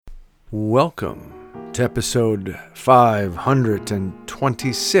Welcome to episode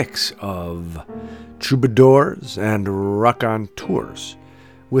 526 of Troubadours and Raconteurs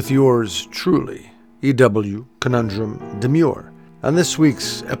with yours truly, E.W. Conundrum Demure. On this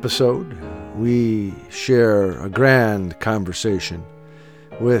week's episode, we share a grand conversation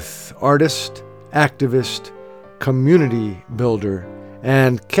with artist, activist, community builder,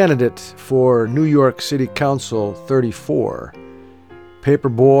 and candidate for New York City Council 34,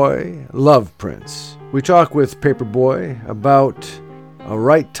 Paperboy Love Prince. We talk with Paperboy about a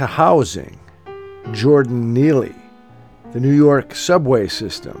right to housing, Jordan Neely, the New York subway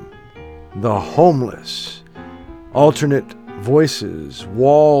system, the homeless, alternate voices,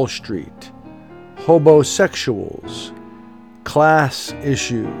 Wall Street, hobosexuals, class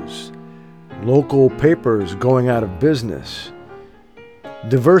issues, local papers going out of business,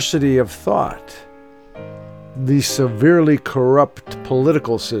 diversity of thought, the severely corrupt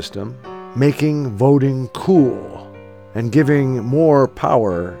political system making voting cool and giving more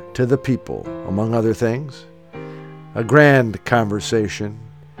power to the people, among other things. A grand conversation,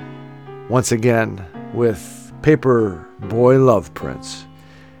 once again, with Paperboy Love Prince.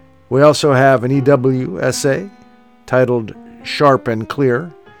 We also have an EW essay titled Sharp and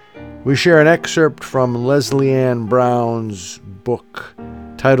Clear. We share an excerpt from Lesley-Ann Brown's book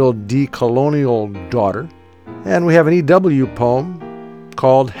titled Decolonial Daughter. And we have an EW poem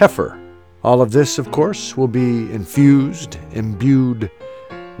called Heffer. All of this, of course, will be imbued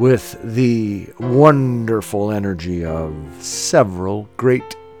with the wonderful energy of several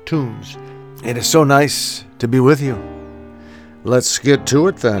great tunes. It is so nice to be with you. Let's get to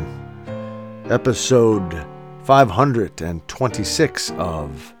it then. Episode 526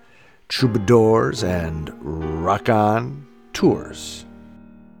 of Troubadours and Raconteurs.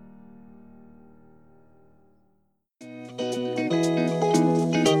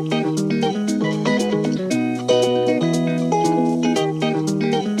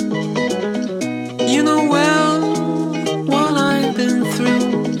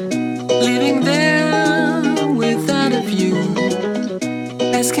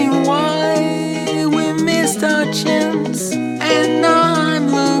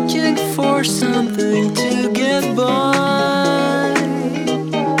 Something to get by,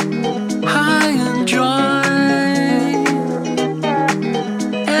 high and dry,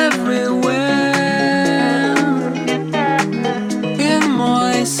 everywhere in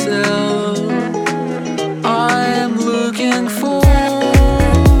myself I am looking for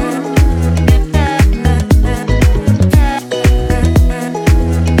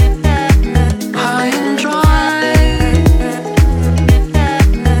high and dry.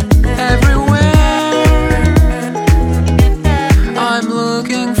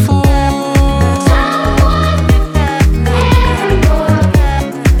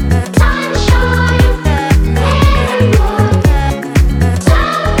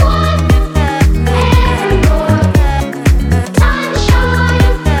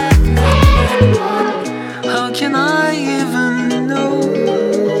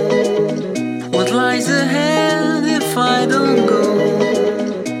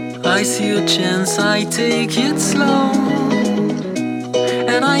 I see a chance, I take it slow,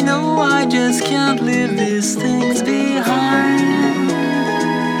 and I know I just can't leave these things behind.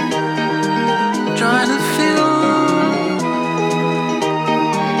 Trying to feel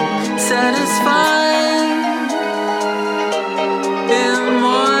satisfied in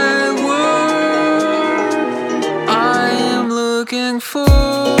my world. I am looking for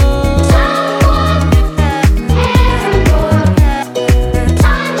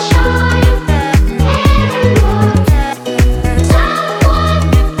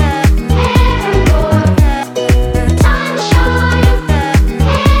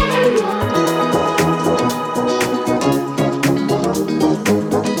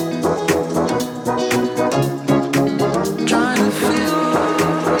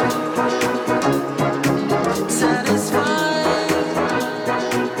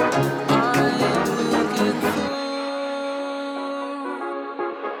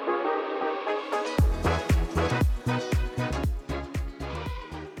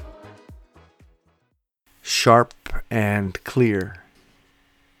Sharp and clear.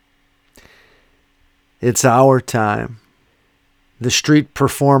 It's our time. The street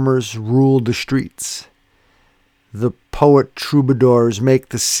performers rule the streets. The poet troubadours make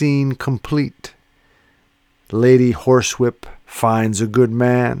the scene complete. Lady Horsewhip finds a good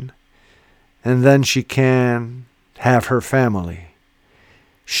man, and then she can have her family.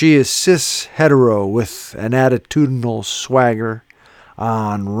 She is cis-hetero with an attitudinal swagger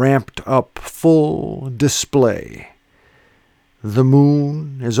on ramped-up full display. The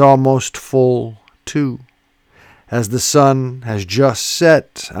moon is almost full, too, as the sun has just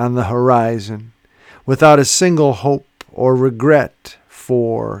set on the horizon, without a single hope or regret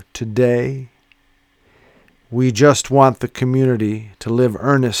for today. We just want the community to live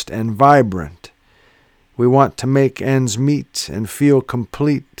earnest and vibrant. We want to make ends meet and feel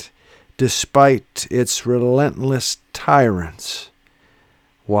complete despite its relentless tyrants.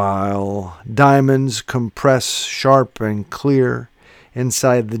 While diamonds compress sharp and clear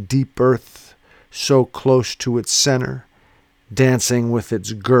inside the deep earth, so close to its center, dancing with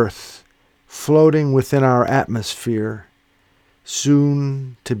its girth, floating within our atmosphere,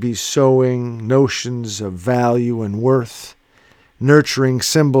 soon to be sowing notions of value and worth, nurturing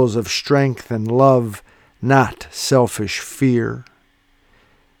symbols of strength and love, not selfish fear.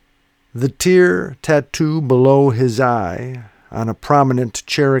 The tear tattoo below his eye on a prominent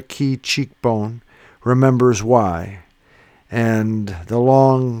Cherokee cheekbone remembers why, and the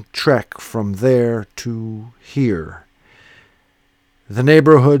long trek from there to here. The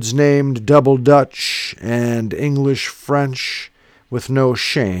neighborhoods named Double Dutch and English French with no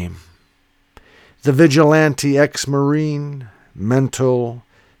shame. The vigilante ex-Marine, mental,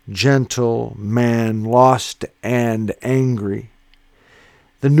 gentle man, lost and angry.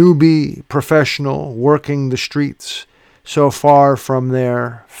 The newbie professional working the streets, so far from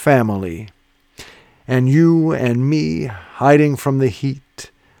their family. And you and me hiding from the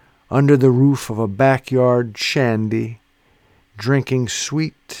heat under the roof of a backyard shandy, drinking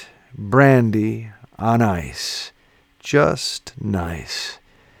sweet brandy on ice. Just nice.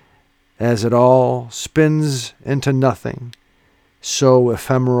 As it all spins into nothing, so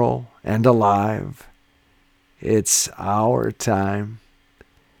ephemeral and alive. It's our time.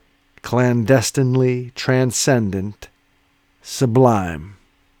 Clandestinely transcendent, sublime.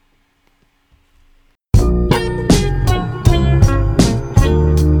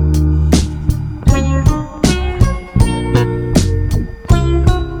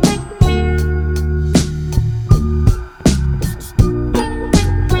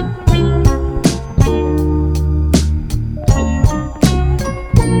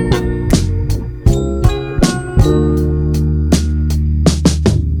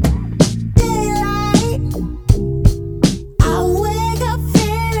 I wake up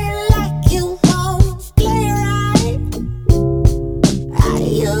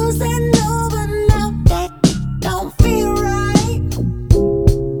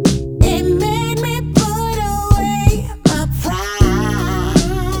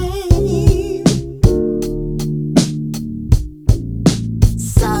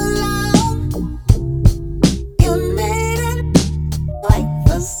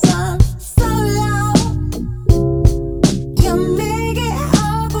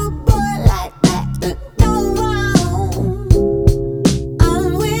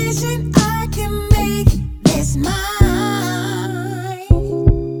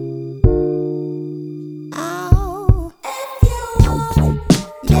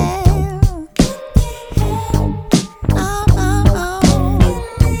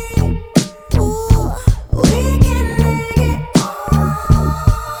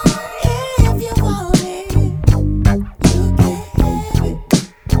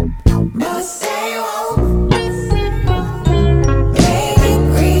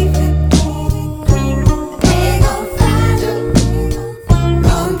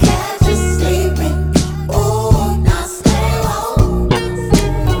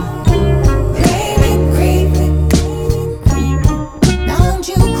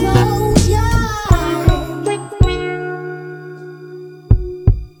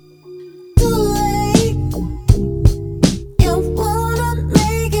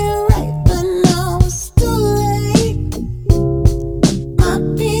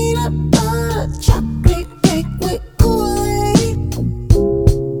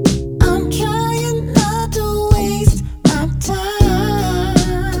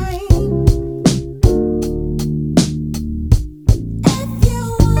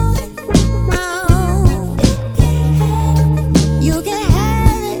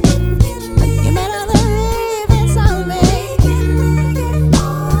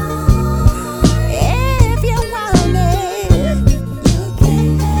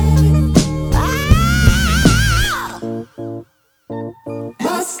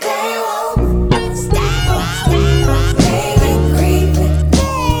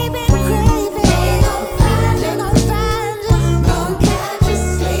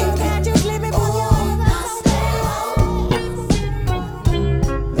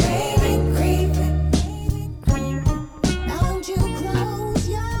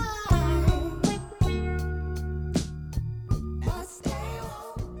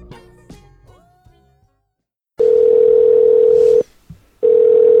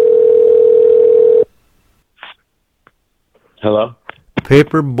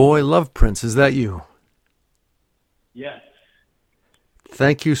Paperboy Love Prince, is that you? Yes.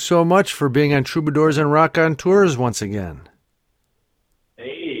 Thank you so much for being on Troubadours and Rock on Tours once again.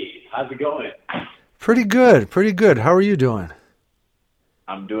 Hey, how's it going? Pretty good, pretty good. How are you doing?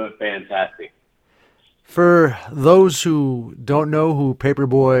 I'm doing fantastic. For those who don't know who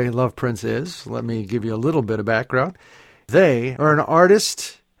Paperboy Love Prince is, let me give you a little bit of background. They are an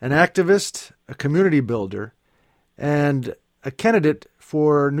artist, an activist, a community builder, and a candidate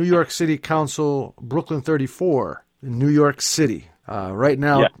for New York City Council, Brooklyn 34, in New York City. Right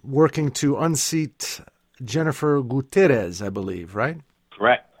now, working to unseat Jennifer Gutierrez, I believe, right?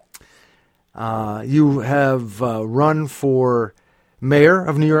 Correct. You have run for mayor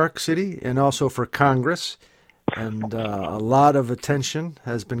of New York City and also for Congress, and a lot of attention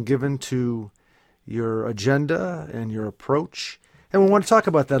has been given to your agenda and your approach. And we want to talk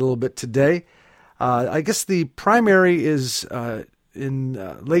about that a little bit today. I guess the primary is in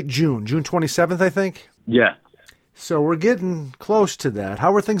late June, June 27th, I think? Yeah. So we're getting close to that.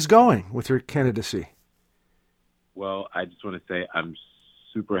 How are things going with your candidacy? Well, I just want to say I'm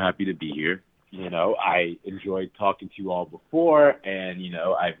super happy to be here. You know, I enjoyed talking to you all before, and, you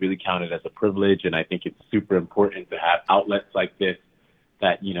know, I really count it as a privilege, and I think it's super important to have outlets like this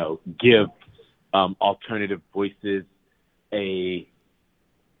that, you know, give alternative voices a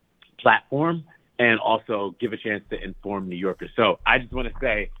platform and also give a chance to inform New Yorkers. So I just want to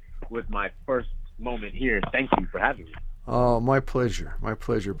say, with my first moment here, thank you for having me. Oh, my pleasure. My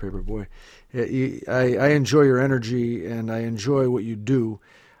pleasure, Paperboy. I enjoy your energy, and I enjoy what you do.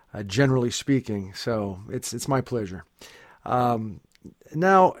 Generally speaking, so it's my pleasure.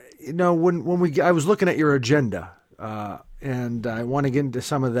 Now, you know, I was looking at your agenda, and I want to get into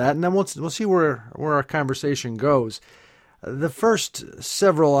some of that, and then we'll see where our conversation goes. The first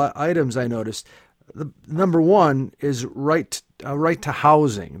several items I noticed, number one is right to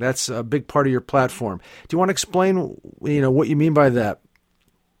housing. That's a big part of your platform. Do you want to explain, you know, what you mean by that?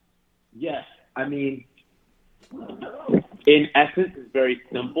 Yes, I mean, in essence, it's very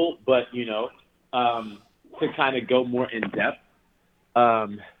simple, but, you know, to kind of go more in depth,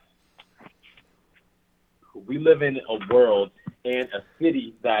 we live in a world and a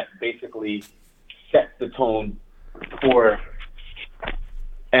city that basically sets the tone for,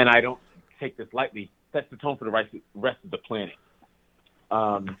 and I don't take this lightly, sets the tone for the rest of the planet.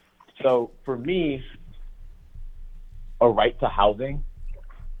 So for me, a right to housing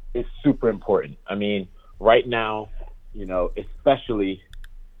is super important. I mean, right now, you know, especially,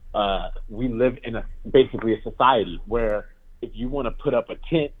 we live in basically a society where if you want to put up a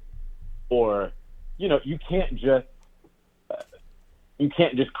tent, or, you know, you can't just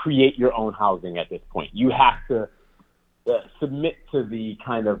create your own housing at this point. You have to submit to the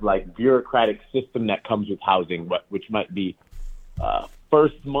kind of like bureaucratic system that comes with housing, which might be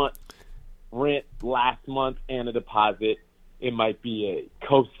first month rent, last month, and a deposit. It might be a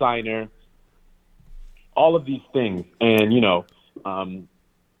co-signer. All of these things. And, you know,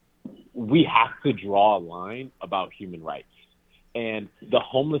 we have to draw a line about human rights. And the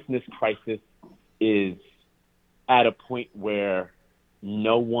homelessness crisis is at a point where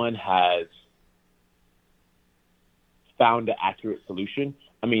no one has found an accurate solution.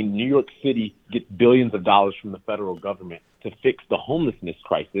 I mean, New York City gets billions of dollars from the federal government to fix the homelessness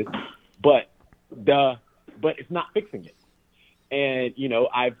crisis, but it's not fixing it. And, you know,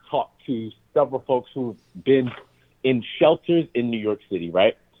 I've talked to several folks who've been in shelters in New York City,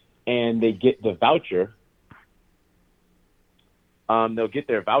 right? And they get the voucher. They'll get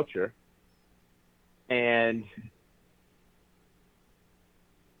their voucher. And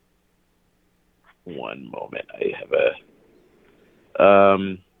one moment, I have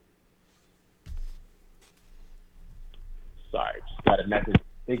just got a message.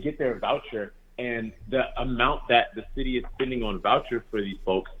 They get their voucher, and the amount that the city is spending on voucher for these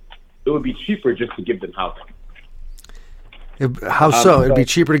folks, it would be cheaper just to give them housing. How so? It'd be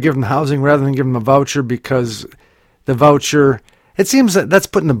cheaper to give them housing rather than give them a voucher, because the voucher, it seems that's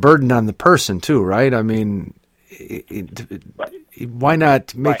putting the burden on the person too, right? I mean, why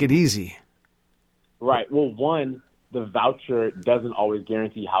not make it easy? Right. Well, one, the voucher doesn't always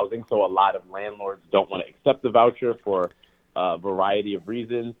guarantee housing, so a lot of landlords don't want to accept the voucher for a variety of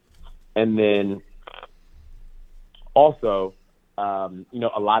reasons. And then also, you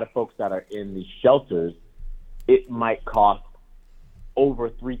know, a lot of folks that are in these shelters, it might cost over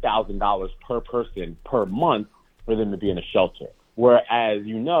 $3,000 per person per month for them to be in a shelter. Whereas,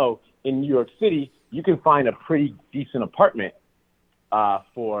 you know, in New York City, you can find a pretty decent apartment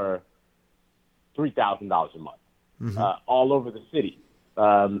for $3,000 a month, all over the city.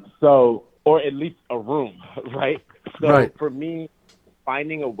 So, or at least a room, right? So right. For me,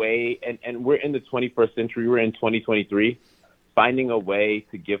 finding a way, and we're in the 21st century, we're in 2023, finding a way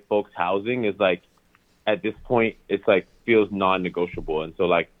to give folks housing is like, at this point, it's like feels non-negotiable. And so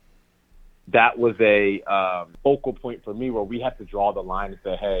like that was a focal point for me where we had to draw the line and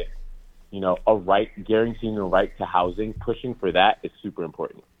say, hey, you know, guaranteeing a right to housing, pushing for that is super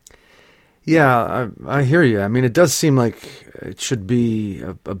important. Yeah, I hear you. I mean, it does seem like it should be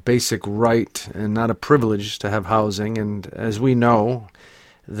a basic right and not a privilege to have housing. And as we know,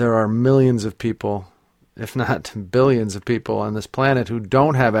 there are millions of people, if not billions of people on this planet who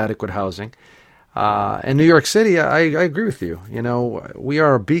don't have adequate housing. In New York City, I agree with you. You know, we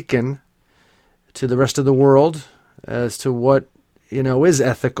are a beacon to the rest of the world as to what, you know, is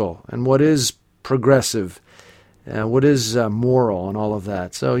ethical and what is progressive. What is moral and all of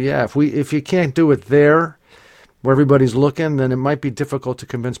that. So yeah, if you can't do it there where everybody's looking, then it might be difficult to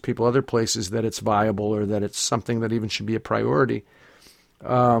convince people other places that it's viable or that it's something that even should be a priority.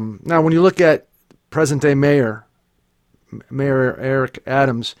 Now, when you look at present-day Mayor Eric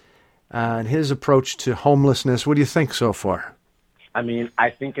Adams and his approach to homelessness, what do you think so far? I mean, I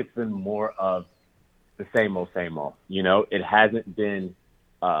think it's been more of the same old, same old. You know, it hasn't been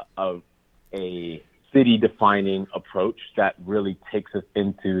a city-defining approach that really takes us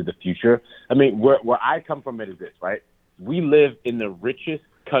into the future. I mean, where I come from, it is this, right? We live in the richest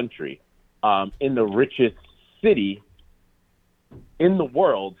country, in the richest city in the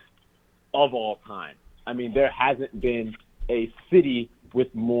world of all time. I mean, there hasn't been a city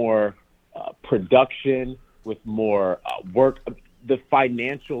with more production, with more work. The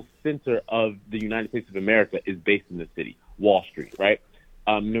financial center of the United States of America is based in the city, Wall Street, right?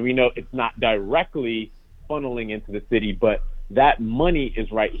 We know it's not directly funneling into the city, but that money is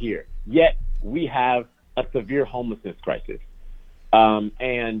right here. Yet we have a severe homelessness crisis.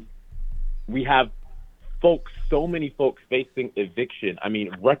 And we have so many folks facing eviction. I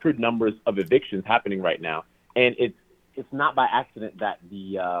mean, record numbers of evictions happening right now. And it's not by accident that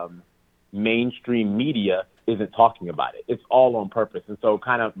the mainstream media isn't talking about it. It's all on purpose. And so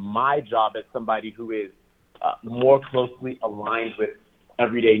kind of my job as somebody who is more closely aligned with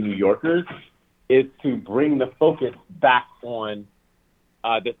everyday New Yorkers is to bring the focus back on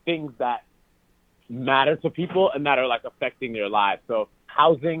the things that matter to people and that are like affecting their lives. So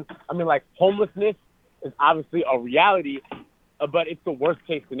housing, I mean, like homelessness is obviously a reality, but it's the worst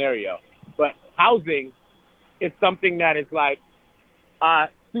case scenario. But housing is something that is like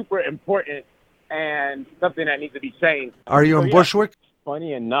super important and something that needs to be changed. Are you in Bushwick?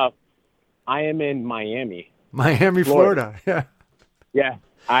 Funny enough, I am in Miami. Miami, Florida. Yeah. Yeah,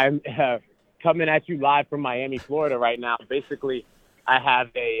 I'm coming at you live from Miami, Florida right now. Basically, I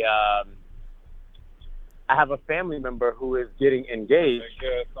have a family member who is getting engaged,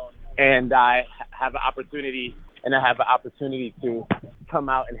 and I have an opportunity to come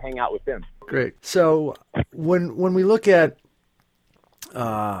out and hang out with them. Great. So when we look at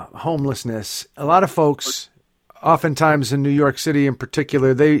homelessness, a lot of folks, oftentimes in New York City in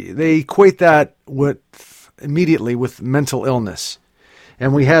particular, they equate that immediately with mental illness.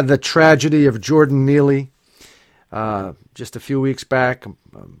 And we had the tragedy of Jordan Neely just a few weeks back,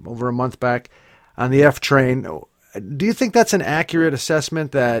 over a month back, on the F train. Do you think that's an accurate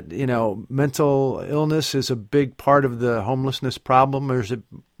assessment that, you know, mental illness is a big part of the homelessness problem, or is it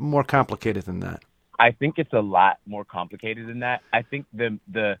more complicated than that? I think it's a lot more complicated than that. I think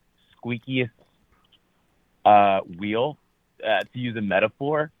the squeakiest wheel, to use a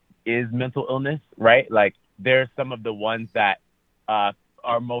metaphor, is mental illness, right? Like there's some of the ones that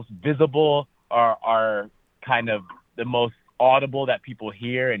are most visible, are kind of the most audible that people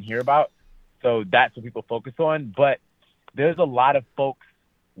hear about. So that's what people focus on. But there's a lot of folks,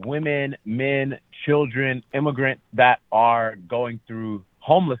 women, men, children, immigrants that are going through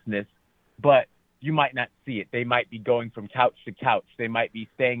homelessness, but you might not see it. They might be going from couch to couch. They might be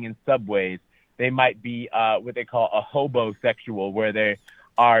staying in subways. They might be what they call a hobosexual, where they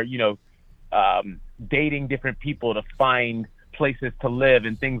are, you know, dating different people to find places to live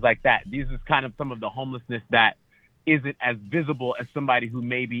and things like that. These is kind of some of the homelessness that isn't as visible as somebody who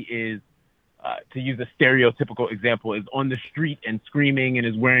maybe is, to use a stereotypical example, is on the street and screaming and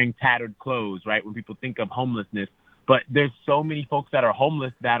is wearing tattered clothes, right? When people think of homelessness. But there's so many folks that are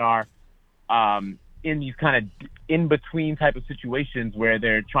homeless that are in these kind of in-between type of situations where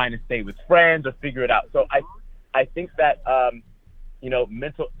they're trying to stay with friends or figure it out. So I think that, you know,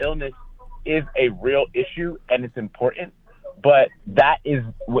 mental illness is a real issue and it's important, but that is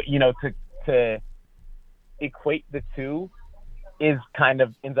what, you know, to equate the two is kind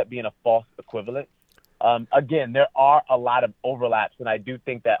of ends up being a false equivalent. Again, there are a lot of overlaps, and I do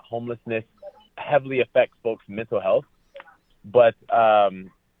think that homelessness heavily affects folks' mental health. But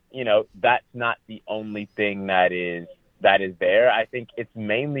that's not the only thing that is there. I think it's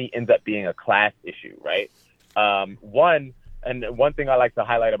mainly ends up being a class issue, right? One thing I like to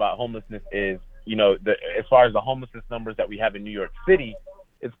highlight about homelessness is, as far as the homelessness numbers that we have in New York City,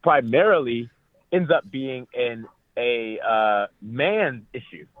 it's primarily ends up being a man's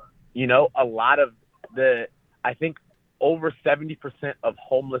issue. A lot of I think over 70% of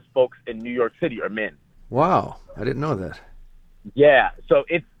homeless folks in New York City are men. Wow, I didn't know that. Yeah, so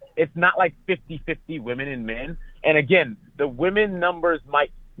it's not like 50-50 women and men. And again, the women numbers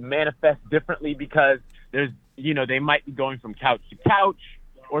might manifest differently because there's, they might be going from couch to couch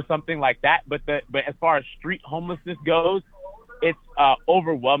or something like that. But as far as street homelessness goes, it's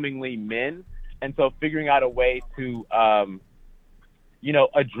overwhelmingly men. And so figuring out a way to,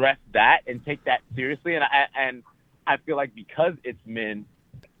 address that and take that seriously. And I feel like because it's men,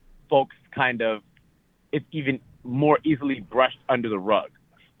 folks it's even more easily brushed under the rug,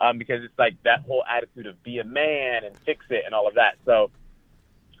 because it's like that whole attitude of be a man and fix it and all of that. So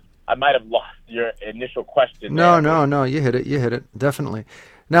I might have lost your initial question. No, you hit it, definitely.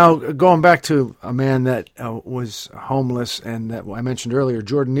 Now, going back to a man that was homeless and that I mentioned earlier,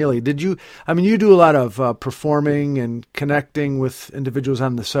 Jordan Neely, you do a lot of performing and connecting with individuals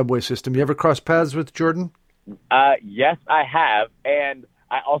on the subway system. You ever cross paths with Jordan? Yes, I have. And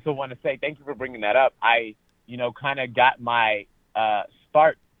I also want to say thank you for bringing that up. I, kind of got my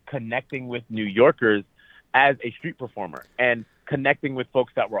start connecting with New Yorkers as a street performer and connecting with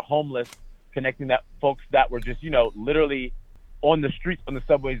folks that were homeless, connecting that folks that were just, literally on the streets, on the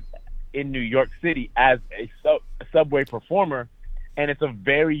subways in New York City as a subway performer. And it's a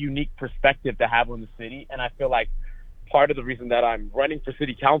very unique perspective to have on the city. And I feel like part of the reason that I'm running for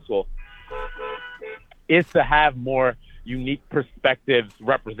city council is to have more unique perspectives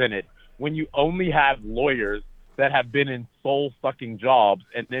represented. When you only have lawyers that have been in soul-sucking jobs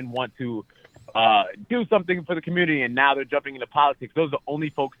and then want to do something for the community and now they're jumping into politics, those are the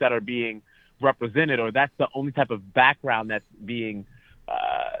only folks that are being represented, or that's the only type of background that's being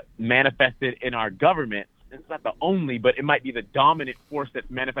manifested in our government. It's not the only, but it might be the dominant force that's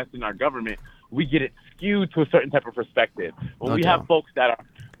manifested in our government. We get it skewed to a certain type of perspective. When we have folks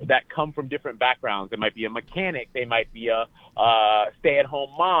that come from different backgrounds, they might be a mechanic, they might be a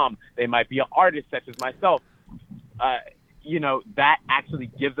stay-at-home mom, they might be an artist such as myself. That actually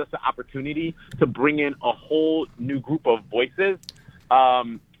gives us the opportunity to bring in a whole new group of voices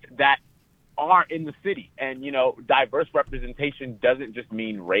that are in the city. And, diverse representation doesn't just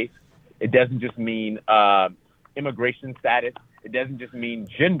mean race. It doesn't just mean immigration status. It doesn't just mean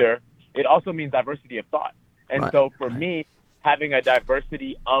gender. It also means diversity of thought. And so for me, having a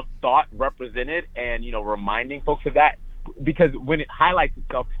diversity of thought represented and, reminding folks of that, because when it highlights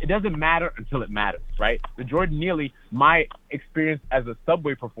itself, it doesn't matter until it matters, right? The Jordan Neely, my experience as a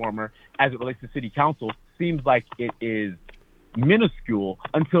subway performer as it relates to city council seems like it is minuscule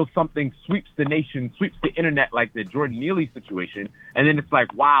until something sweeps the nation, sweeps the internet like the Jordan Neely situation. And then it's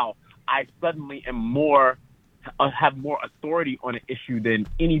like, wow, I suddenly am have more authority on an issue than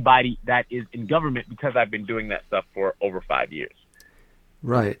anybody that is in government because I've been doing that stuff for over 5 years.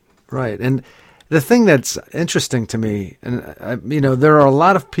 Right. And the thing that's interesting to me, and there are a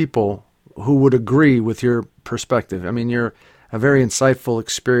lot of people who would agree with your perspective. I mean, you're a very insightful,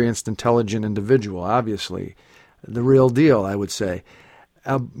 experienced, intelligent individual, obviously. The real deal, I would say.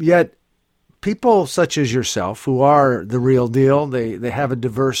 Yet people such as yourself, who are the real deal, they have a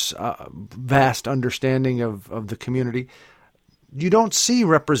diverse, vast understanding of the community, you don't see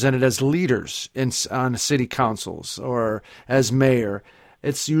represented as leaders on city councils or as mayor.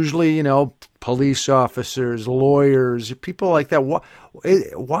 It's usually, police officers, lawyers, people like that.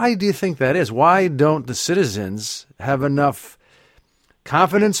 Why do you think that is? Why don't the citizens have enough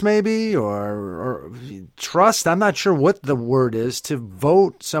confidence maybe or trust? I'm not sure what the word is to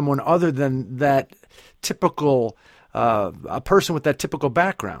vote someone other than that typical, a person with that typical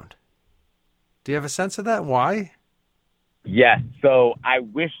background. Do you have a sense of that? Why? Yes. So I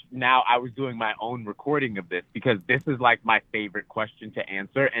wish now I was doing my own recording of this, because this is like my favorite question to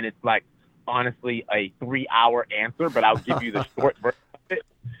answer. And it's like, honestly, a 3-hour answer, but I'll give you the short version of it.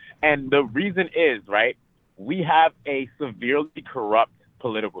 And the reason is, right, we have a severely corrupt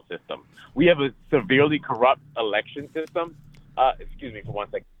political system. We have a severely corrupt election system. Excuse me for 1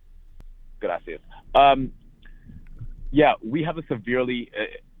 second. Gracias. We have a severely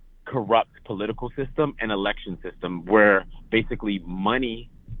corrupt political system and election system where basically money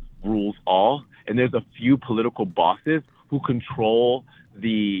rules all, and there's a few political bosses who control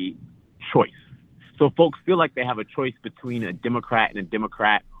the choice. So folks feel like they have a choice between a Democrat and a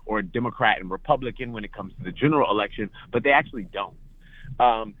Democrat, or Democrat and Republican when it comes to the general election, but they actually don't.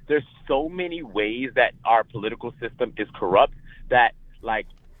 There's so many ways that our political system is corrupt that like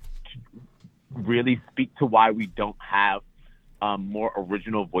really speak to why we don't have more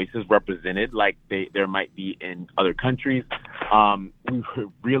original voices represented like there might be in other countries. We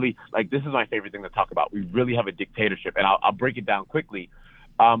really, like, this is my favorite thing to talk about. We really have a dictatorship, and I'll break it down quickly.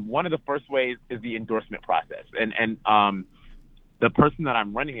 One of the first ways is the endorsement process. And the person that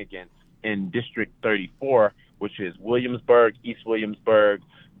I'm running against in District 34, which is Williamsburg, East Williamsburg,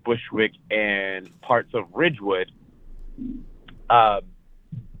 Bushwick, and parts of Ridgewood,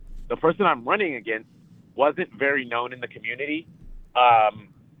 the person I'm running against wasn't very known in the community, but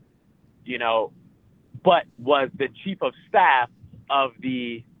was the chief of staff of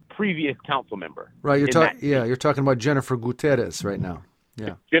the previous council member. Right, you're talking about Jennifer Gutierrez right now.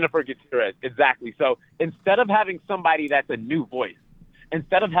 Yeah. Jennifer Gutierrez, exactly. So instead of having somebody that's a new voice,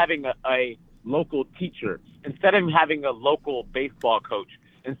 instead of having a local teacher, instead of having a local baseball coach,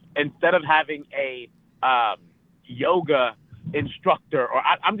 instead of having a yoga instructor, or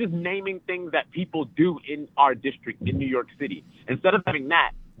I'm just naming things that people do in our district in New York City. Instead of having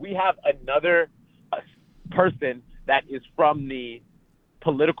that, we have another person that is from the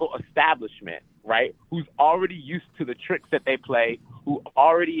political establishment, right, who's already used to the tricks that they play, who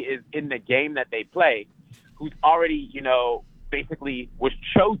already is in the game that they play, who's already, basically was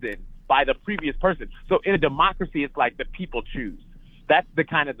chosen by the previous person. So in a democracy, it's like the people choose. That's the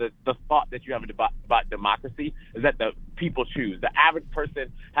kind of the thought that you have about democracy, is that the people choose. The average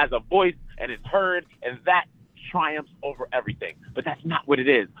person has a voice and is heard, and that triumphs over everything. But that's not what it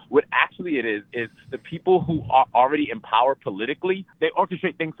is. What actually it is the people who are already in power politically, they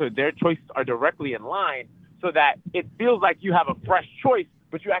orchestrate things so their choices are directly in line so that it feels like you have a fresh choice,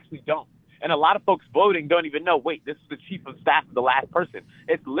 but you actually don't. And a lot of folks voting don't even know, wait, this is the chief of staff of the last person.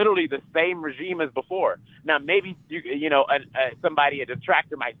 It's literally the same regime as before. Now, maybe, somebody, a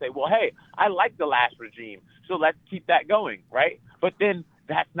detractor might say, well, hey, I like the last regime, so let's keep that going, right? But then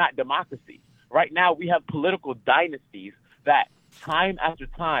that's not democracy. Right now, we have political dynasties that time after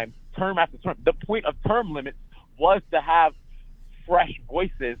time, term after term, the point of term limits was to have fresh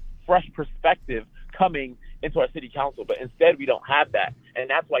voices, fresh perspective coming into our city council, but instead we don't have that, and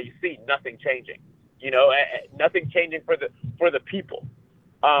that's why you see nothing changing. Nothing changing for the people,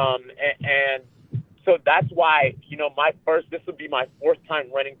 and so that's why this would be my fourth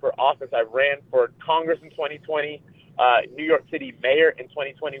time running for office. I ran for Congress in 2020, New York City mayor in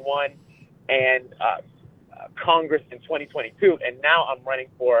 2021, and Congress in 2022, and now I'm running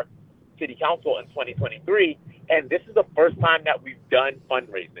for city council in 2023. And this is the first time that we've done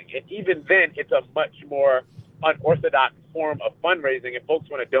fundraising. And even then, it's a much more unorthodox form of fundraising. If folks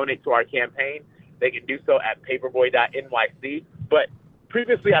want to donate to our campaign, they can do so at paperboy.nyc. But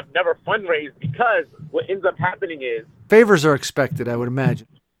previously, I've never fundraised because what ends up happening is favors are expected, I would imagine.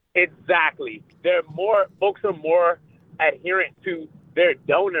 Exactly. Folks are more adherent to their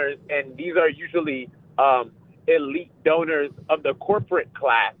donors, and these are usually elite donors of the corporate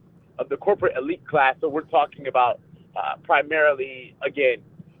class, of the corporate elite class. So we're talking about primarily, again,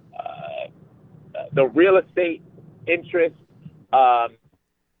 the real estate interest,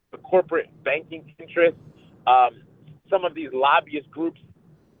 the corporate banking interest, some of these lobbyist groups,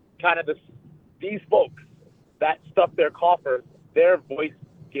 kind of these folks that stuff their coffers, their voice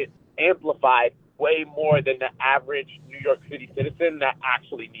gets amplified way more than the average New York City citizen that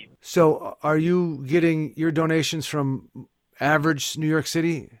actually needs it. So are you getting your donations from average New York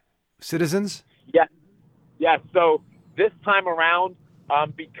City citizens? Yeah. So this time around,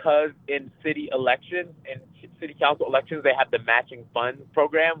 because in city elections and city council elections, they have the matching funds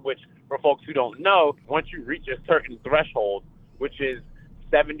program, which for folks who don't know, once you reach a certain threshold, which is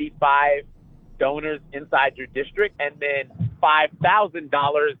 75 donors inside your district, and then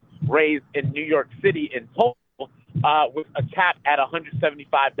 $5,000 raised in New York City in total, with a cap at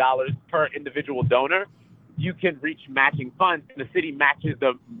 $175 per individual donor, you can reach matching funds, and the city matches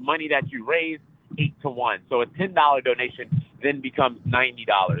the money that you raise 8-1. So a $10 donation then becomes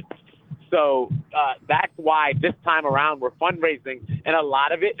 $90. So that's why this time around we're fundraising, and a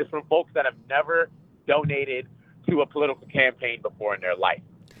lot of it is from folks that have never donated to a political campaign before in their life,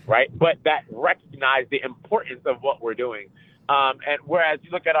 right? But that recognize the importance of what we're doing. And whereas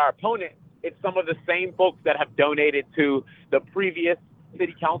you look at our opponent, it's some of the same folks that have donated to the previous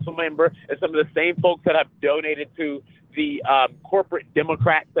city council member, and some of the same folks that have donated to the corporate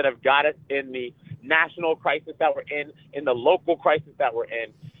Democrats that have got us in the national crisis that we're in the local crisis that we're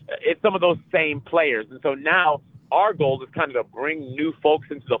in. It's some of those same players. And so now our goal is kind of to bring new folks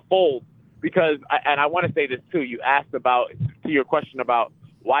into the fold, because, and I want to say this too, you asked about, to your question about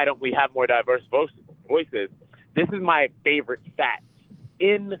why don't we have more diverse voices? This is my favorite stat.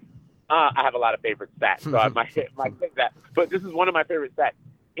 I have a lot of favorite stats, so I might say that. But this is one of my favorite stats.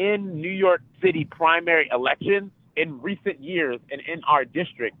 In New York City primary elections in recent years and in our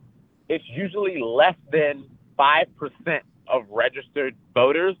district, it's usually less than 5% of registered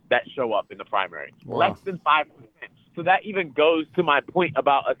voters that show up in the primary. Wow. Less than 5%. So that even goes to my point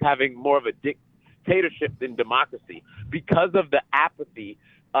about us having more of a dictatorship than democracy. Because of the apathy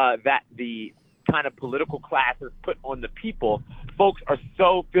that the kind of political class has put on the people, folks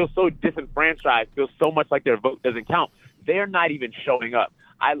feel so disenfranchised, feel so much like their vote doesn't count. They're not even showing up.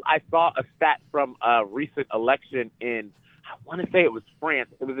 I saw a stat from a recent election in, I want to say it was France.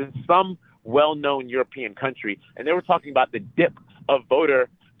 It was in some well-known European country, and they were talking about the dip of voter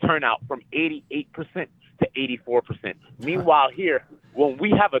turnout from 88% to 84%. Meanwhile, here, when we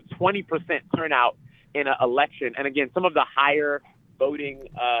have a 20% turnout in an election, and again, some of the higher voting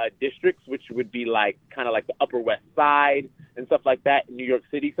districts, which would be like kind of like the Upper West Side and stuff like that in New York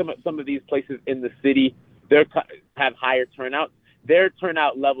City, some of these places in the city, they have higher turnouts. Their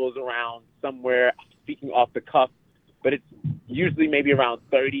turnout levels around somewhere, speaking off the cuff, but it's usually maybe around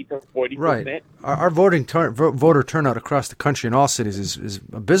 30 to 40%. Right. Our voter turnout across the country in all cities is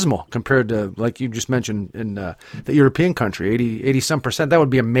abysmal compared to, like you just mentioned, in the European country, 80-some%. That would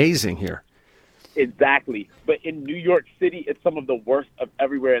be amazing here. Exactly. But in New York City, it's some of the worst of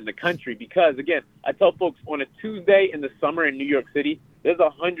everywhere in the country because, again, I tell folks on a Tuesday in the summer in New York City, there's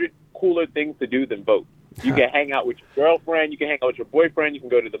 100 cooler things to do than vote. You can hang out with your girlfriend. You can hang out with your boyfriend. You can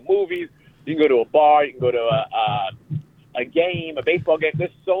go to the movies. You can go to a bar. You can go to a game, a baseball game.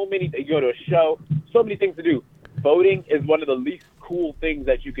 There's so many. You go to a show. So many things to do. Voting is one of the least cool things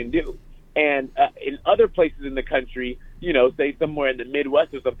that you can do. And in other places in the country, say somewhere in the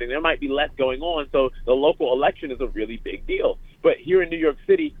Midwest or something, there might be less going on. So the local election is a really big deal. But here in New York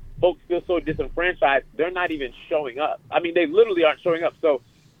City, folks feel so disenfranchised, they're not even showing up. I mean, they literally aren't showing up. So,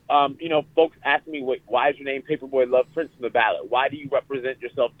 folks ask me, why is your name Paperboy Love Prince on the ballot? Why do you represent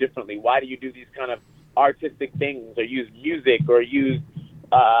yourself differently? Why do you do these kind of artistic things or use music or use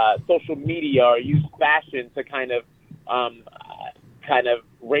social media or use fashion to kind of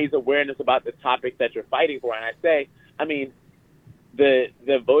raise awareness about the topic that you're fighting for? And I say,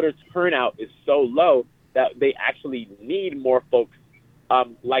 the voter turnout is so low that they actually need more folks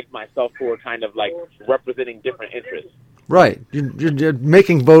like myself who are kind of like representing different interests. Right. You're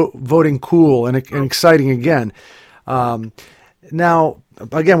making voting cool and exciting again. Now,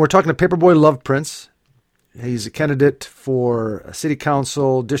 again, we're talking to Paperboy Love Prince. He's a candidate for City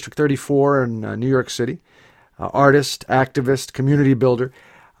Council, District 34 in New York City. Artist, activist, community builder.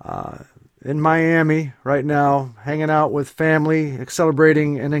 In Miami right now, hanging out with family,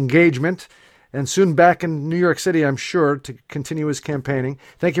 celebrating an engagement, and soon back in New York City, I'm sure, to continue his campaigning.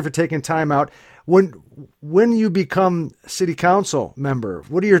 Thank you for taking time out. When you become city council member,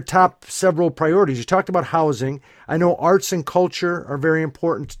 what are your top several priorities? You talked about housing. I know arts and culture are very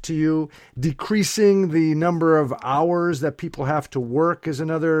important to you. Decreasing the number of hours that people have to work is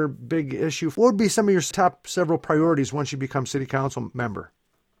another big issue. What would be some of your top several priorities once you become city council member?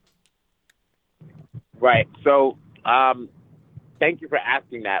 Right. So, thank you for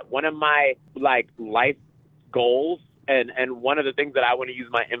asking that. One of my life goals and one of the things that I want to use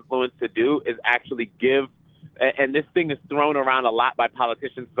my influence to do is actually give, and this thing is thrown around a lot by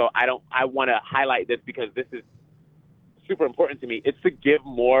politicians, so I want to highlight this because this is super important to me. It's to give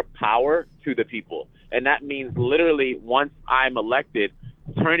more power to the people. And that means literally once I'm elected,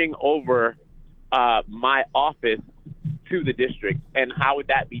 turning over my office to the district. And how would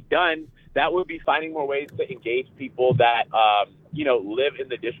that be done? That would be finding more ways to engage people that, live in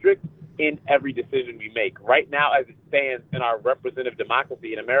the district in every decision we make. Right now, as it stands in our representative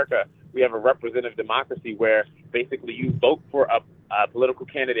democracy in America, we have a representative democracy where basically you vote for a political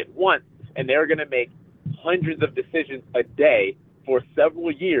candidate once, and they're going to make hundreds of decisions a day for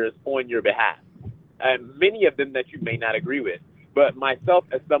several years on your behalf. And many of them that you may not agree with. But myself,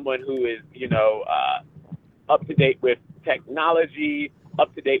 as someone who is, up to date with technology,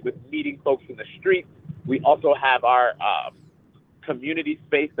 up to date with meeting folks in the streets, we also have our community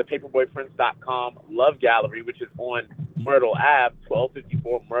space, the paperboyprince.com Love Gallery, which is on Myrtle Ave,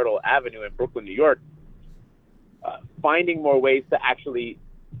 1254 Myrtle Avenue in Brooklyn, New York. Finding more ways to actually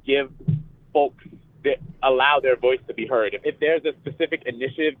give folks allow their voice to be heard. If there's a specific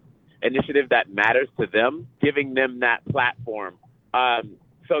initiative that matters to them, giving them that platform.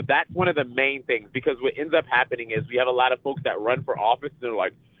 So that's one of the main things, because what ends up happening is we have a lot of folks that run for office and they're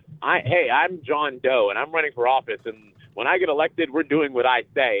like, I'm John Doe and I'm running for office, and when I get elected, we're doing what I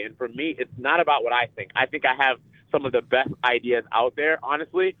say. And for me, it's not about what I think. I think I have some of the best ideas out there,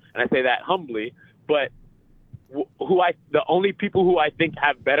 honestly, and I say that humbly, but the only people who I think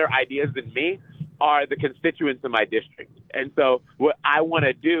have better ideas than me are the constituents in my district. And so what I want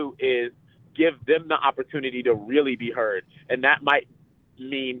to do is give them the opportunity to really be heard. And that might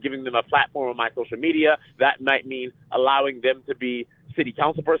mean giving them a platform on my social media. That might mean allowing them to be city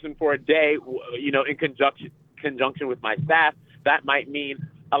council person for a day, in conjunction with my staff. That might mean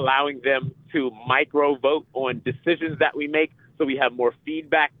allowing them to micro vote on decisions that we make, so we have more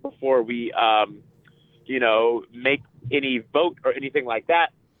feedback before we, make any vote or anything like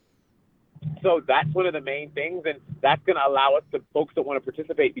that. So that's one of the main things, and that's going to allow us to folks that want to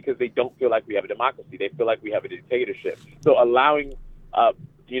participate because they don't feel like we have a democracy. They feel like we have a dictatorship. So allowing,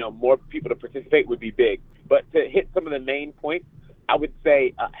 more people to participate would be big. But to hit some of the main points, I would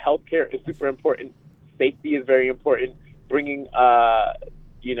say healthcare is super important. Safety is very important. Bringing,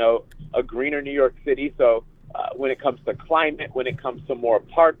 a greener New York City. So when it comes to climate, when it comes to more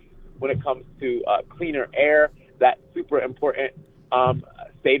parks, when it comes to cleaner air, that's super important.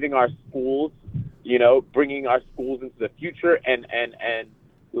 Saving our schools, bringing our schools into the future and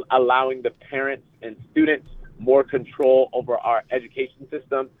allowing the parents and students more control over our education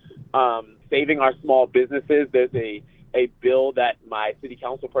system. Saving our small businesses. There's a bill that my city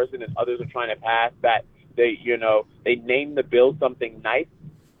council person and others are trying to pass that they name the bill something nice.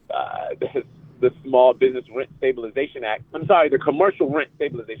 The Small Business Rent Stabilization Act. I'm sorry, the Commercial Rent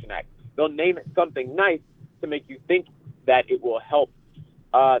Stabilization Act. They'll name it something nice to make you think that it will help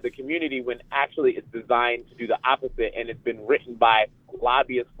the community when actually it's designed to do the opposite, and it's been written by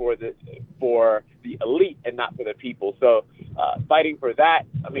lobbyists for the elite and not for the people. So fighting for that.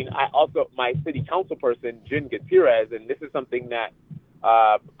 I mean, my city council person, Jen Gutierrez, and this is something that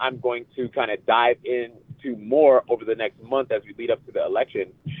I'm going to kind of dive into more over the next month as we lead up to the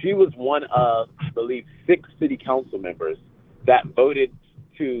election. She was one of, I believe, 6 city council members that voted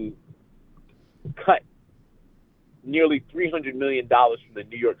to cut nearly $300 million from the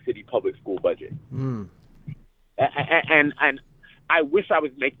New York City public school budget. And I wish I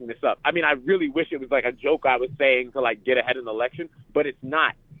was making this up. I mean, I really wish it was like a joke I was saying to like get ahead in the election, but it's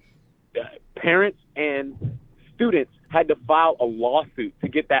not. Parents and students had to file a lawsuit to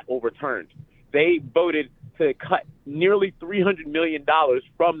get that overturned. They voted to cut nearly $300 million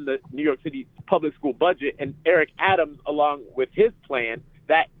from the New York City public school budget, and Eric Adams, along with his plan,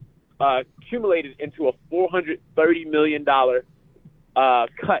 that accumulated into a $430 million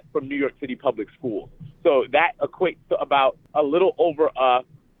cut from New York City public schools. So that equates to about a little over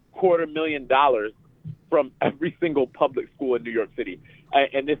 $250,000 from every single public school in New York City.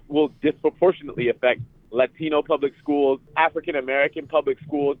 And this will disproportionately affect Latino public schools, African American public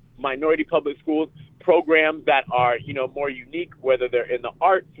schools, minority public schools, programs that are, more unique, whether they're in the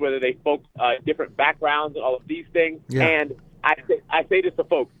arts, whether they focus different backgrounds and all of these things. Yeah. And I say this to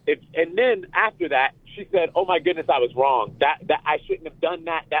folks, and then after that, she said, "Oh my goodness, I was wrong. That I shouldn't have done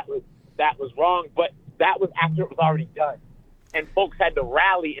that. That was wrong." But that was after it was already done, and folks had to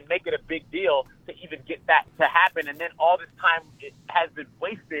rally and make it a big deal to even get that to happen. And then all this time it has been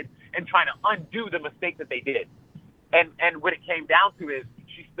wasted in trying to undo the mistake that they did. And what it came down to is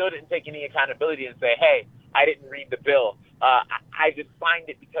she still didn't take any accountability and say, "Hey, I didn't read the bill. I just signed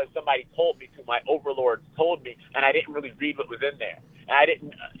it because somebody told me to. My overlords told me, and I didn't really read what was in there. And I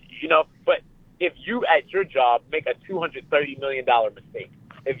didn't, But if you at your job make a $230 million mistake,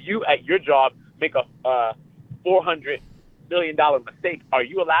 if you at your job make a $400 million mistake, are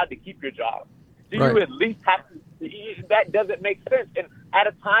you allowed to keep your job? Do you at least have to? That doesn't make sense. And at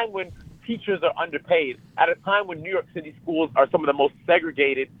a time when teachers are underpaid, at a time when New York City schools are some of the most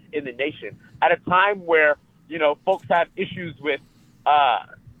segregated in the nation, at a time where folks have issues with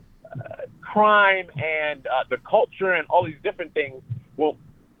crime and the culture and all these different things. Well,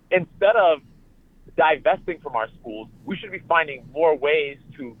 instead of divesting from our schools, we should be finding more ways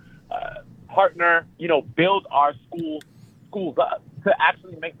to partner, build our schools up to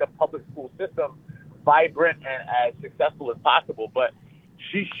actually make the public school system vibrant and as successful as possible. But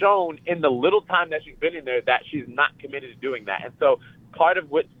she's shown in the little time that she's been in there that she's not committed to doing that. And so part of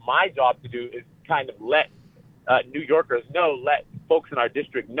what's my job to do is kind of let New Yorkers know, let folks in our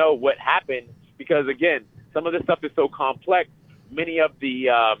district know what happened, because again, some of this stuff is so complex. Many of the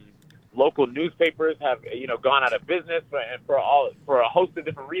local newspapers have gone out of business for a host of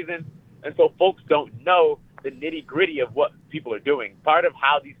different reasons, and so folks don't know the nitty gritty of what people are doing. Part of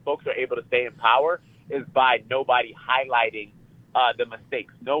how these folks are able to stay in power is by nobody highlighting the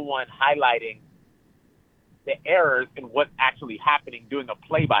mistakes, no one highlighting the errors in what's actually happening, doing a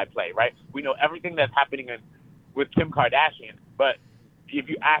play-by-play, right? We know everything that's happening with Kim Kardashian, but if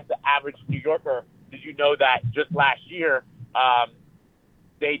you ask the average New Yorker did you know that just last year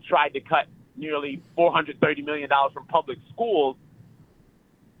they tried to cut nearly $430 million from public schools?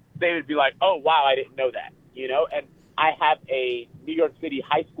 They would be like, oh, wow, I didn't know that, you know? And I have a New York City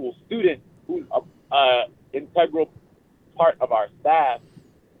high school student who's an integral part of our staff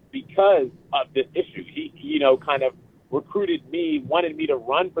because of this issue. He, you know, kind of recruited me, wanted me to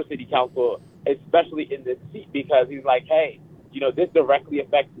run for city council, especially in this seat, because he's like, hey, you know, this directly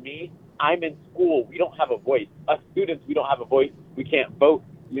affects me. I'm in school. We don't have a voice. Us students, we don't have a voice. We can't vote.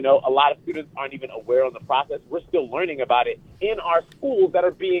 You know, a lot of students aren't even aware of the process. We're still learning about it in our schools that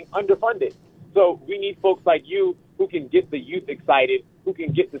are being underfunded. So we need folks like you who can get the youth excited, who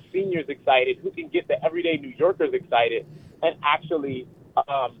can get the seniors excited, who can get the everyday New Yorkers excited, and actually,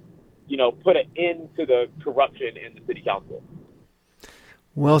 you know, put an end to the corruption in the city council.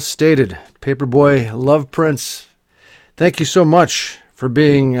 Well stated. Paperboy Love Prince, thank you so much for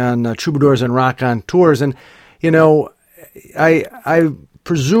being on Troubadours and Rock on Tours. And, you know, I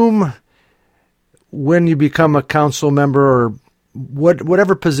presume when you become a council member or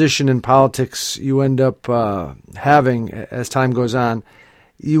whatever position in politics you end up having as time goes on,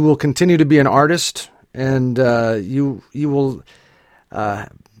 you will continue to be an artist, and you will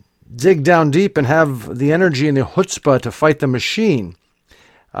dig down deep and have the energy and the chutzpah to fight the machine.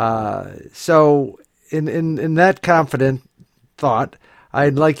 So in that confident thought,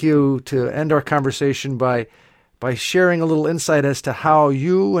 I'd like you to end our conversation by sharing a little insight as to how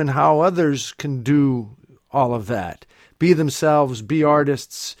you and how others can do all of that. Be themselves, be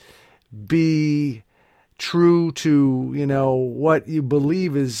artists, be true to, you know, what you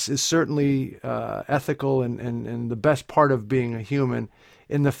believe is certainly ethical and the best part of being a human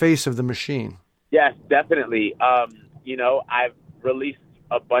in the face of the machine. Yes, definitely. You know, I've released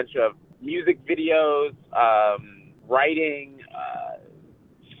a bunch of music videos, writing,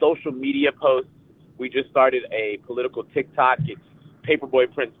 social media posts. We just started a political TikTok. It's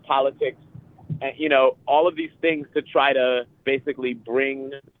Paperboy Prince Politics. And, you know, all of these things to try to basically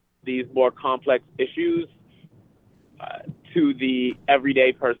bring these more complex issues to the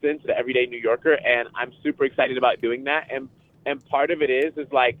everyday person, to the everyday New Yorker. And I'm super excited about doing that. And part of it is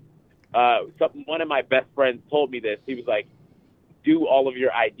like, one of my best friends told me this. He was like, do all of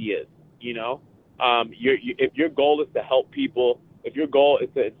your ideas, you know? If your goal is to help people, if your goal is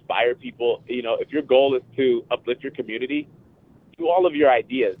to inspire people, you know, if your goal is to uplift your community, do all of your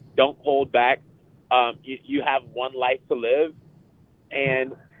ideas. Don't hold back. You have one life to live,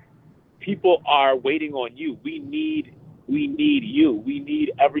 and people are waiting on you. We need you. We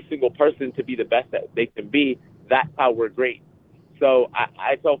need every single person to be the best that they can be. That's how we're great. So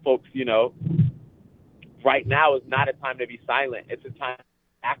I tell folks, you know, right now is not a time to be silent. It's a time to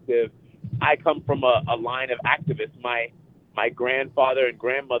be active. I come from a line of activists. My grandfather and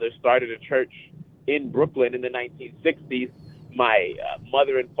grandmother started a church in Brooklyn in the 1960s. My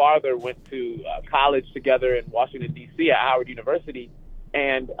mother and father went to college together in Washington, D.C. at Howard University,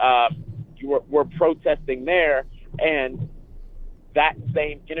 and we're protesting there. And that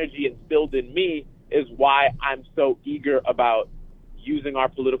same energy instilled in me is why I'm so eager about using our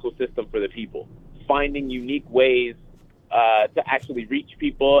political system for the people, finding unique ways to actually reach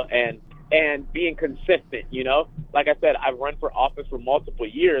people and being consistent, you know? Like I said, I've run for office for multiple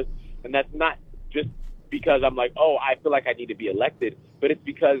years, and that's not just because I'm like, oh, I feel like I need to be elected, but it's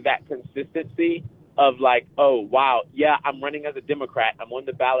because that consistency of like, oh, wow, yeah, I'm running as a Democrat. I'm on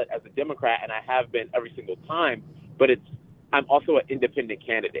the ballot as a Democrat, and I have been every single time, but I'm also an independent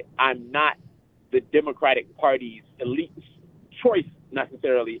candidate. I'm not the Democratic Party's elite choice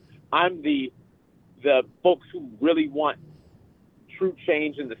necessarily. I'm the folks who really want true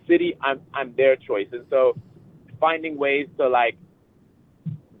change in the city. I'm their choice. And so finding ways to like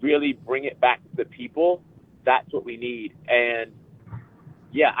really bring it back to the people, that's what we need. And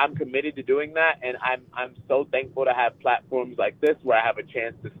yeah, I'm committed to doing that, and I'm so thankful to have platforms like this where I have a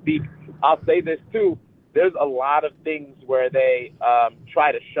chance to speak. I'll say this too, there's a lot of things where they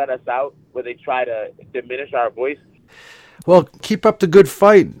try to shut us out, where they try to diminish our voice. Well, keep up the good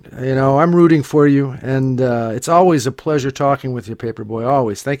fight. You know, I'm rooting for you, and it's always a pleasure talking with you, Paperboy,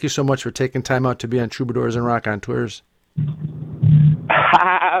 always. Thank you so much for taking time out to be on Troubadours and Rock on Tours.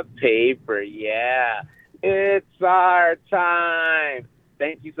 Paper, yeah. It's our time.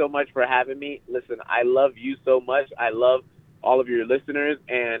 Thank you so much for having me. Listen, I love you so much. I love all of your listeners,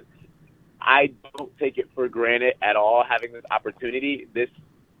 and I don't take it for granted at all having this opportunity. This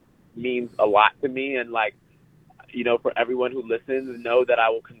means a lot to me, and like, you know, for everyone who listens, know that I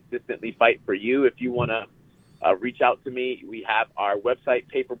will consistently fight for you. If you want to reach out to me. We have our website,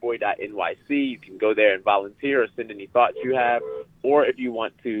 paperboy.nyc. You can go there and volunteer or send any thoughts you have. Or if you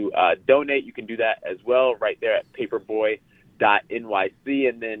want to donate, you can do that as well right there at paperboy.nyc.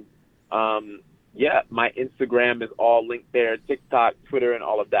 And then, my Instagram is all linked there, TikTok, Twitter, and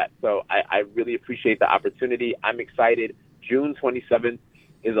all of that. So I really appreciate the opportunity. I'm excited. June 27th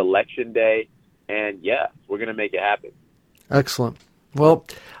is Election Day. And, we're going to make it happen. Excellent. Well,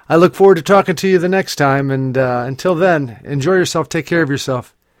 I look forward to talking to you the next time. And until then, enjoy yourself. Take care of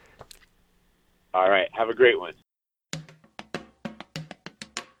yourself. All right. Have a great one.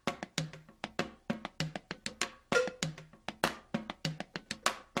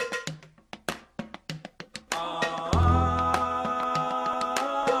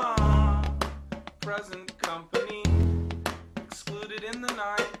 Present company excluded in the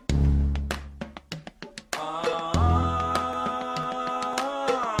night.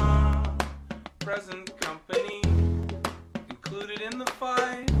 Present company included in the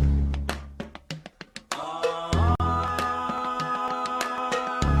fight.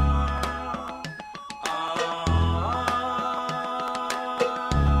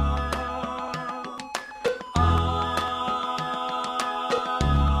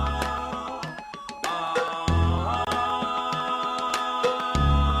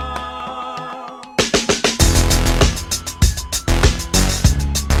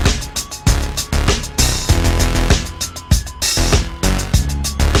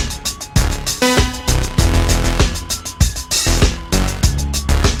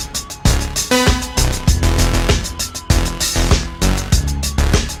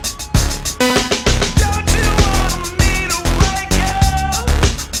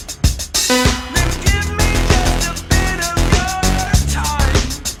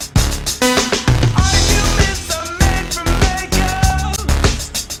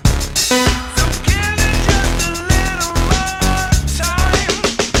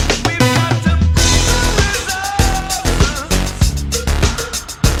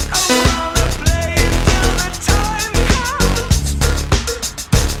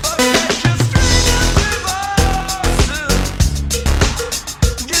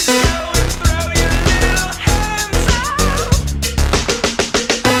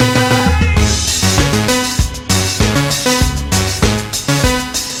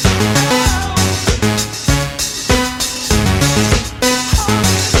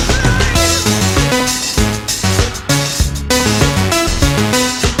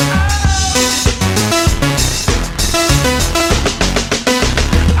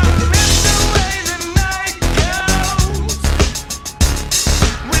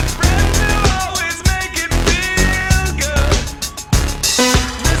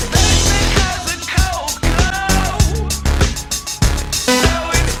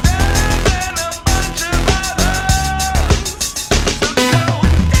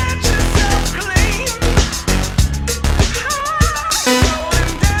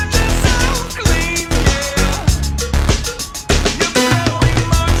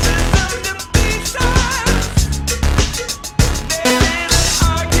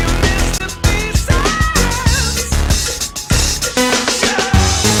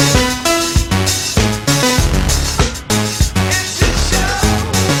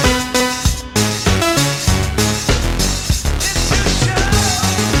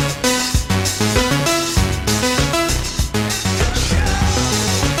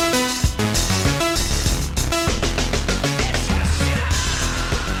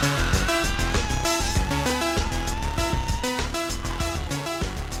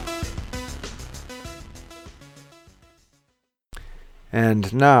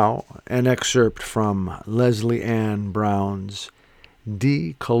 And now, an excerpt from Lesley-Ann Brown's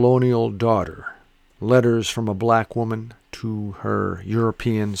Decolonial Daughter, Letters from a Black Woman to Her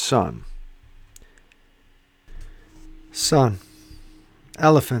European Son. Son,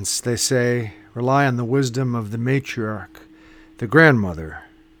 elephants, they say, rely on the wisdom of the matriarch, the grandmother,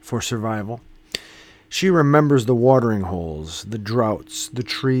 for survival. She remembers the watering holes, the droughts, the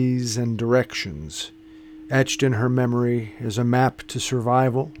trees, and directions. Etched in her memory is a map to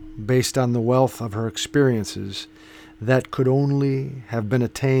survival based on the wealth of her experiences that could only have been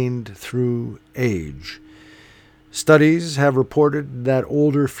attained through age. Studies have reported that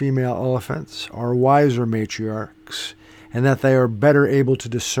older female elephants are wiser matriarchs and that they are better able to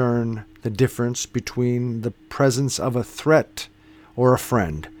discern the difference between the presence of a threat or a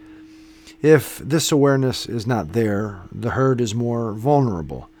friend. If this awareness is not there, the herd is more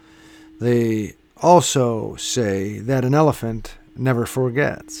vulnerable. They also say that an elephant never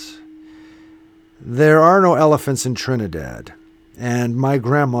forgets. There are no elephants in Trinidad, and my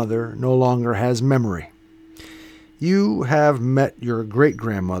grandmother no longer has memory. You have met your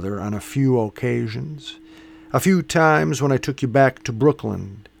great-grandmother on a few occasions, a few times when I took you back to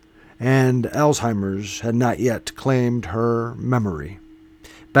Brooklyn, and Alzheimer's had not yet claimed her memory.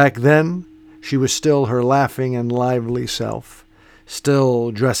 Back then, she was still her laughing and lively self, still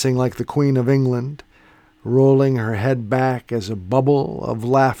dressing like the Queen of England, rolling her head back as a bubble of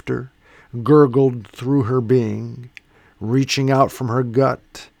laughter gurgled through her being, reaching out from her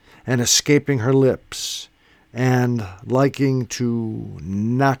gut and escaping her lips, and liking to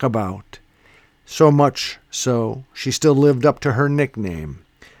knock about. So much so, she still lived up to her nickname,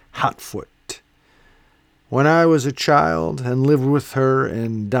 Hotfoot. When I was a child and lived with her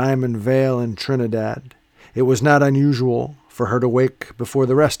in Diamond Vale in Trinidad, it was not unusual for her to wake before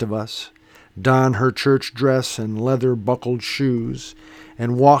the rest of us, don her church dress and leather-buckled shoes,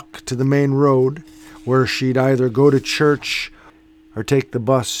 and walk to the main road, where she'd either go to church or take the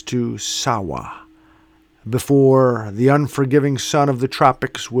bus to Sawa, before the unforgiving sun of the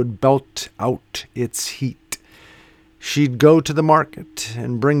tropics would belt out its heat. She'd go to the market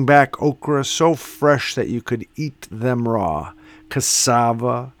and bring back okra so fresh that you could eat them raw,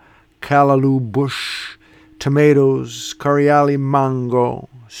 cassava, callaloo bush, tomatoes, coriali mango,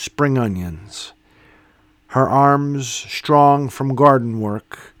 spring onions. Her arms strong from garden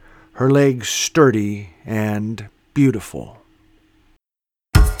work, her legs sturdy and beautiful.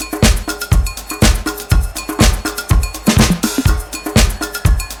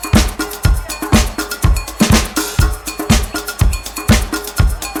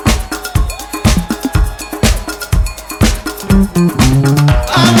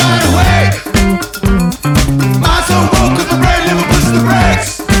 I'm wide awake. Mind so woke 'cause my brain never puts the brakes.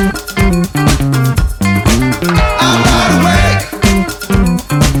 I'm wide awake.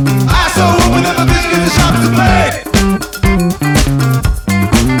 Eyes so open that my vision gets as sharp as a blade.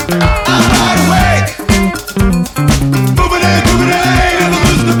 I'm wide awake. Moving and grooving and I ain't never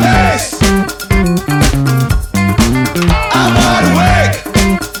losing the pace. I'm wide awake.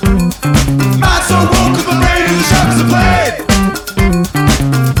 Mind so woke 'cause my brain is as sharp as a blade.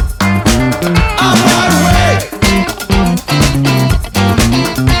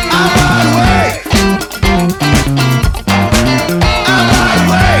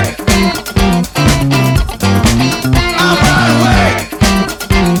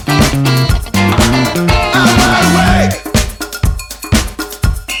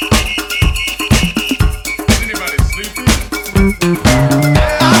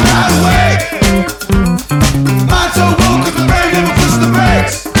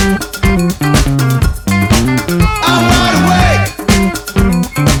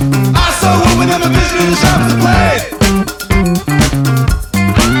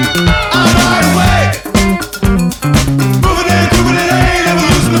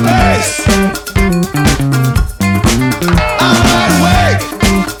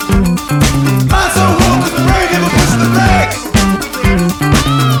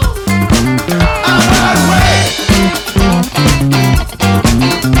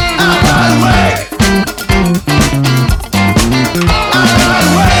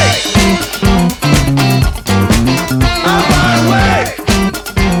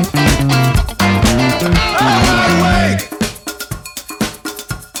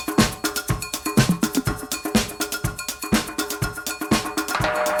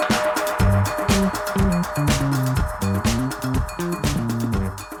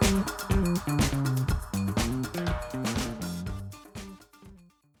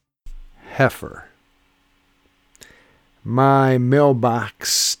 Heffer. My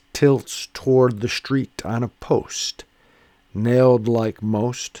mailbox tilts toward the street on a post, nailed like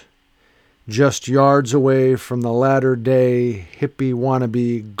most, just yards away from the latter-day hippie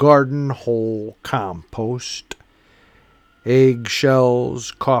wannabe garden hole compost.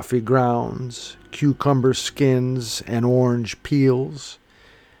 Eggshells, coffee grounds, cucumber skins, and orange peels.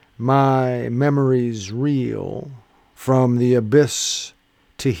 My memories reel from the abyss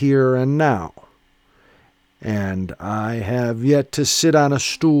to here and now, and I have yet to sit on a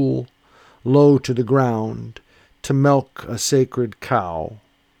stool low to the ground to milk a sacred cow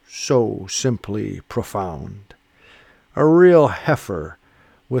so simply profound. A real heifer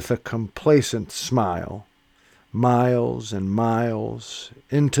with a complacent smile, miles and miles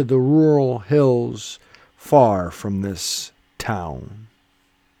into the rural hills far from this town.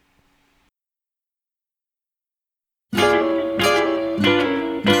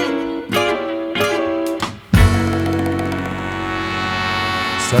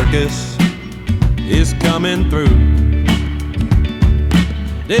 Circus is coming through.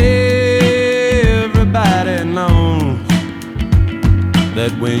 Everybody knows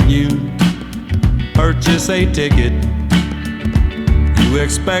that when you purchase a ticket, you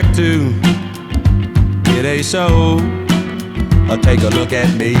expect to get a show. Take a look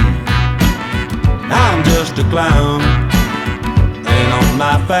at me, I'm just a clown, and on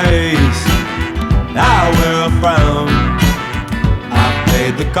my face I wear a frown. I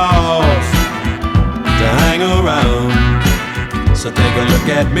paid the cost to hang around, so take a look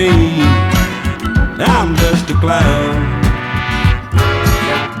at me, I'm just a clown.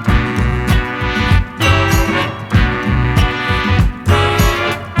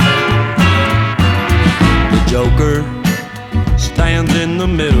 The Joker stands in the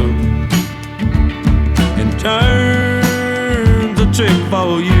middle and turns a trick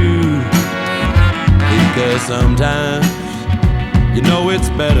for you, because sometimes you know it's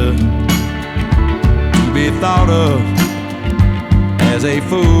better to be thought of as a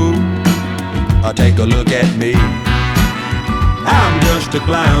fool. Take a look at me, I'm just a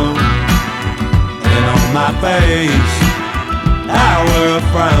clown, and on my face I wear a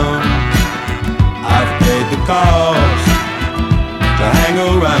frown. I've paid the cost to hang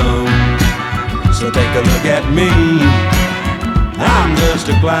around, so take a look at me, I'm just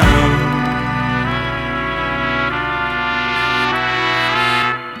a clown.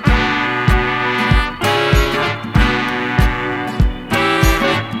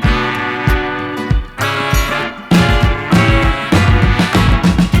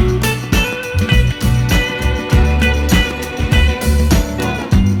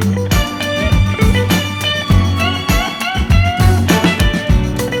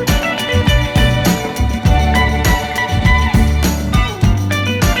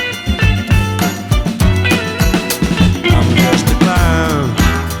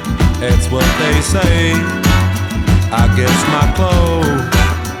 Say, I guess my clothes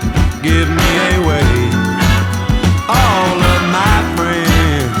give me away. All of my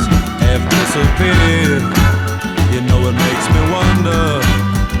friends have disappeared. You know it makes me wonder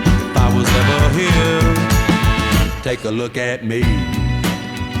if I was ever here. Take a look at me,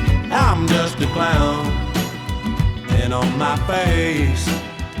 I'm just a clown, and on my face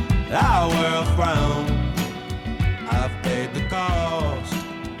I wear a frown. I've paid the cost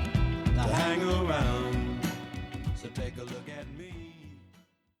to hang around, so take a look at me.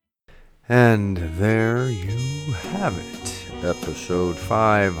 And there you have it, episode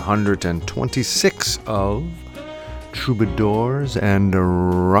 526 of Troubadours and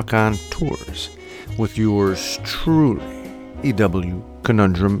Raconteurs, with yours truly, E.W.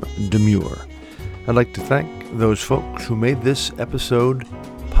 Conundrum Demure. I'd like to thank those folks who made this episode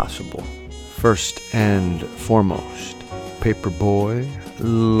possible. First and foremost, Paperboy,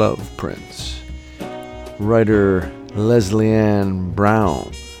 Love Prince, writer Lesley-Ann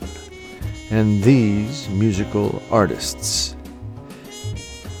Brown, and these musical artists: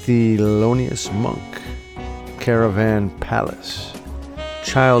 Thelonious Monk, Caravan Palace,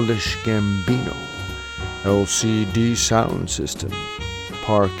 Childish Gambino, LCD Soundsystem,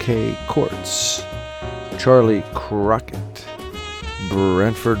 Parquet Courts, Charley Crockett,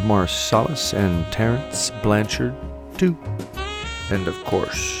 Branford Marsalis, and Terence, Blanchard, too. And of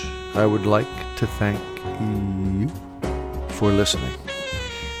course, I would like to thank you for listening.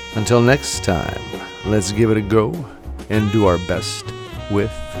 Until next time, let's give it a go and do our best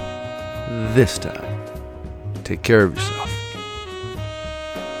with this time. Take care of yourself.